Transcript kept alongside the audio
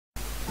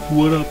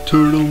What up,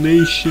 Turtle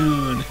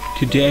Nation?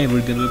 Today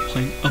we're gonna be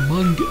playing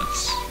Among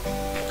Us.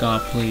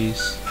 God,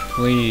 please.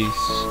 Please.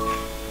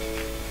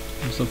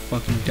 I'm so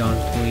fucking done,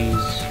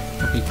 please.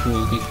 Okay,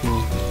 cool,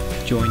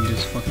 Join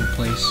this fucking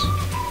place.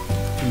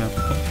 Now,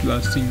 fuck you,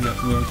 I've seen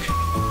that work.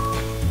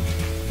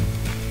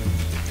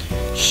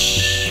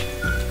 Shh.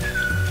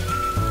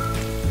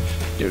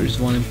 There is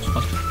one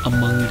imposter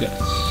among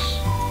us.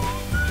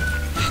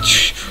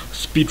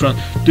 Speedrun.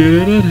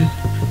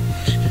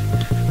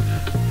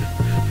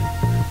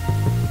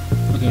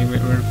 Okay, where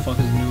the fuck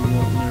is new?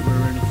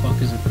 Where the fuck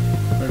is it?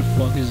 Where the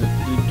fuck is it?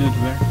 Dude,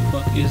 where the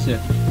fuck is it?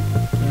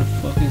 Where the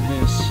fuck is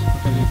this?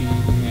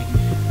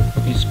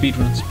 Okay,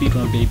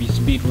 speedrun, baby,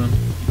 speedrun.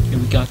 Yeah,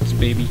 we got this,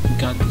 baby. We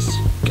got this,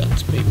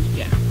 baby.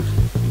 Yeah.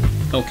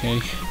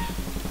 Okay,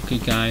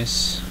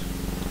 guys.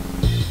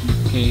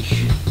 Okay.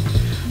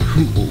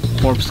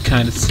 Corpse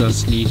kinda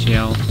sus,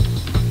 Nigel.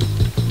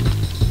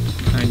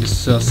 Kinda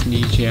sus,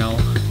 Nigel.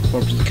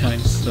 Corpse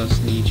kinda sus,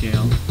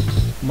 Nigel.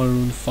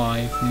 Maroon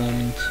 5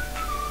 moment.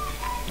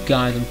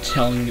 Guys, I'm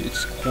telling you,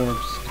 it's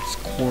corpse.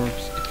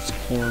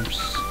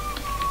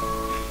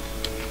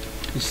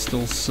 It's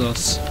still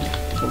sus.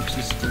 Corpse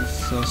is still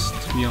sus,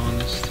 to be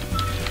honest.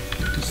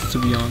 Just to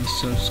be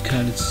honest, so it's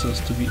kinda sus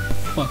to be.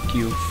 Fuck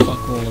you.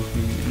 Fuck all of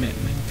you, man.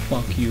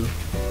 Fuck you.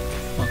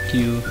 Fuck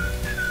you.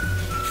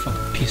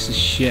 Fuck piece of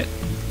shit.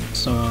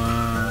 So,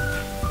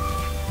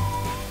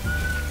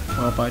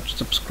 how about you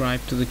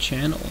subscribe to the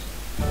channel?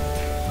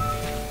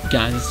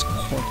 Guys, it's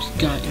corpse.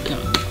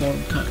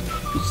 Corpse.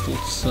 It's still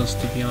sus,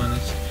 to be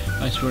honest.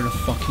 I swear to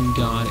fucking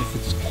God, if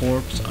it's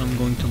corpse, I'm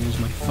going to lose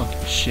my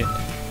fucking shit.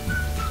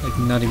 Like,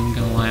 not even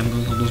gonna lie, I'm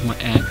going to lose my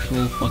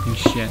actual fucking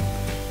shit.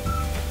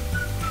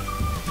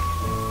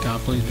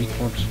 God, please be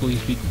corpse,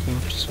 please be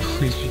corpse,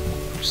 please be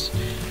corpse.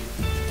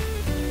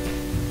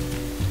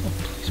 Oh,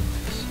 please.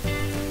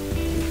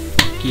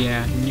 Fuck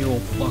yeah, no,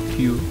 fuck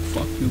you,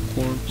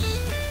 corpse.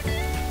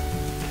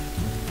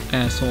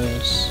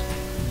 Assholes.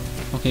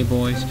 Okay,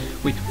 boys.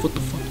 Wait, what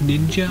the fuck,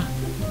 ninja?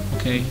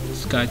 Okay,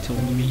 this guy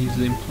told me he's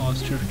the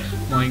imposter.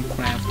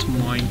 Minecraft.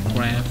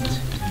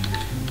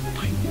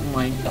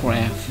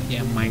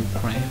 Yeah,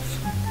 Minecraft.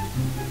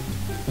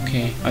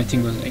 Okay, I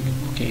think it was like,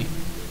 okay.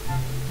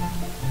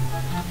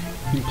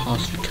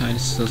 Imposter kinda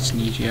sus,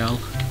 Nigel.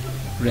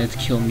 Red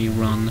kill me,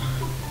 run.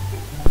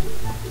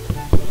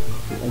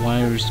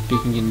 Why are you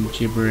speaking in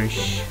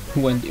gibberish?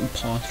 When the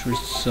imposter is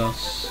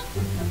sus.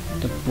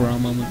 The bra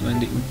moment when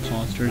the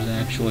imposter is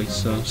actually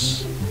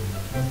sus.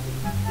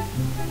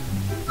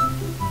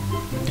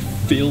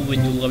 Feel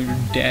when you love your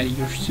daddy,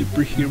 your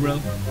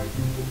superhero.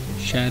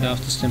 Shout out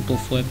to Simple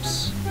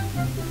Flips.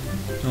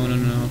 No,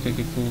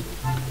 okay, cool.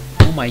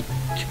 Oh my.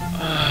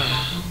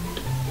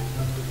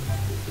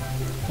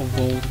 A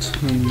vote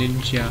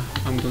ninja.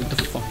 I'm going to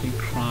fucking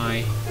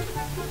cry.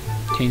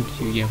 Thank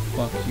you, yeah,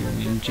 fuck you,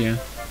 ninja.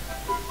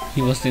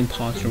 He was the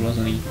imposter,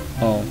 wasn't he?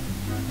 Oh.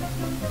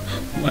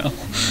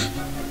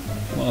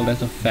 Well,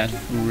 that's a fat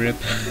rip.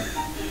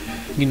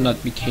 You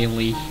not be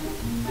Kaylee.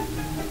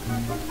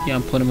 Yeah,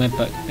 I'm putting my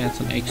bets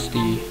on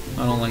XD.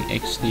 I don't like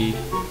XD.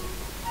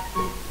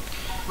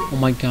 Oh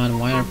my god,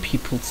 why are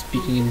people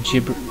speaking in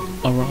gibber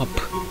Arab?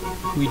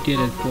 We did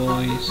it,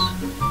 boys.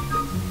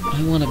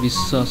 I wanna be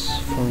sus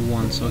for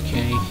once,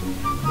 okay?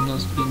 I'm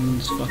not speaking in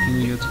this fucking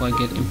video till I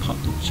get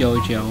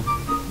JoJo.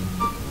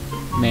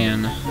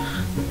 Man.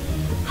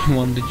 I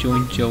want to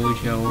join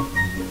JoJo.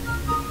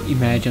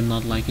 Imagine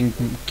not liking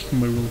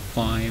Maroon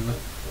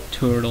 5.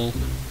 Turtle.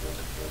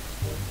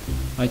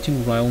 I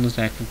think Rylan is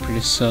actually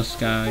pretty sus,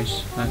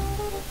 guys.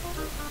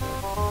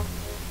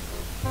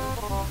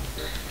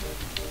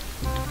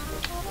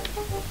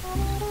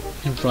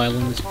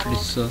 Rylan is pretty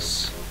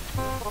sus.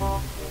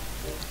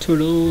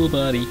 Turtle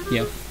buddy.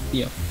 Yeah,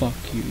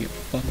 fuck you. Yeah,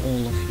 fuck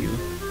all of you.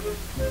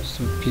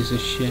 Some piece of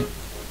shit.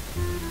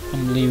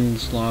 I'm leaving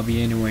this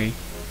lobby anyway.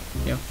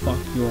 Yeah, fuck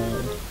you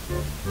all.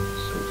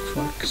 So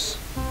fucks.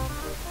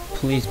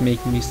 Please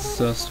make me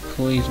sus.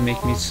 Please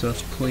make me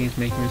sus. Please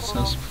make me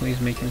sus. Please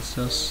make me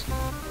sus.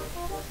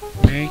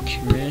 Make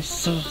me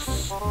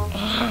sus.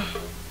 Ah.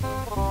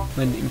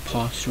 When the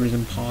imposter is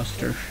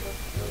imposter.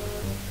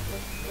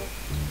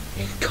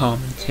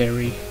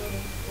 Commentary.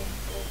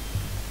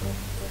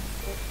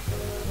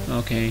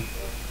 Okay.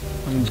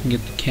 I'm gonna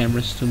get the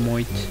cameras to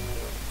moit.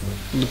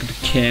 Look at the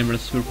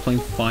cameras. We're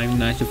playing Five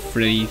Nights at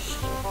Freddy's.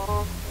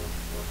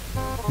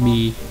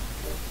 Me.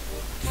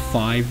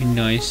 Five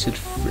Nights at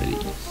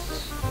Freddy's.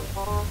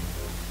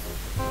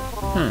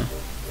 Huh.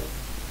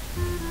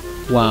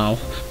 Wow.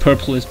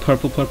 Purple is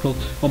purple.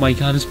 Oh my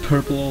god, it's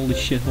purple. Holy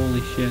shit.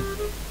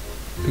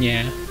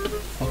 Yeah.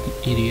 Fucking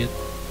idiot.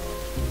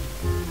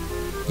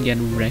 Get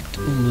wrecked.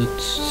 Loot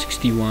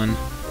 61.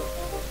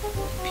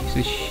 Piece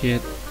of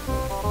shit.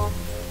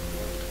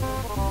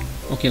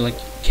 Okay, like,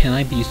 can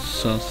I be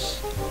sus?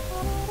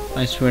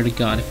 I swear to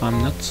god, if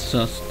I'm not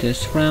sus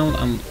this round,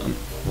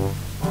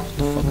 what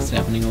the fuck is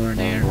happening over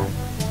there?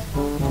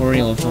 For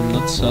real, if I'm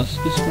not sus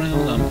this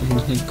round, I'm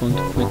just going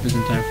to quit this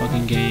entire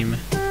fucking game.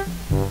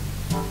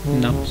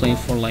 Not play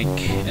for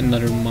like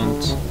another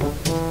month.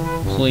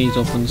 Please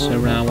open the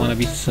server. I wanna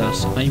be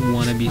sus. I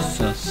wanna be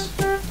sus.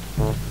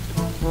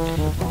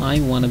 I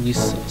wanna be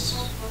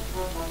sus.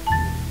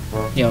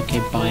 Yeah, okay,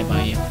 bye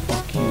bye. Yeah,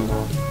 fuck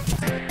you.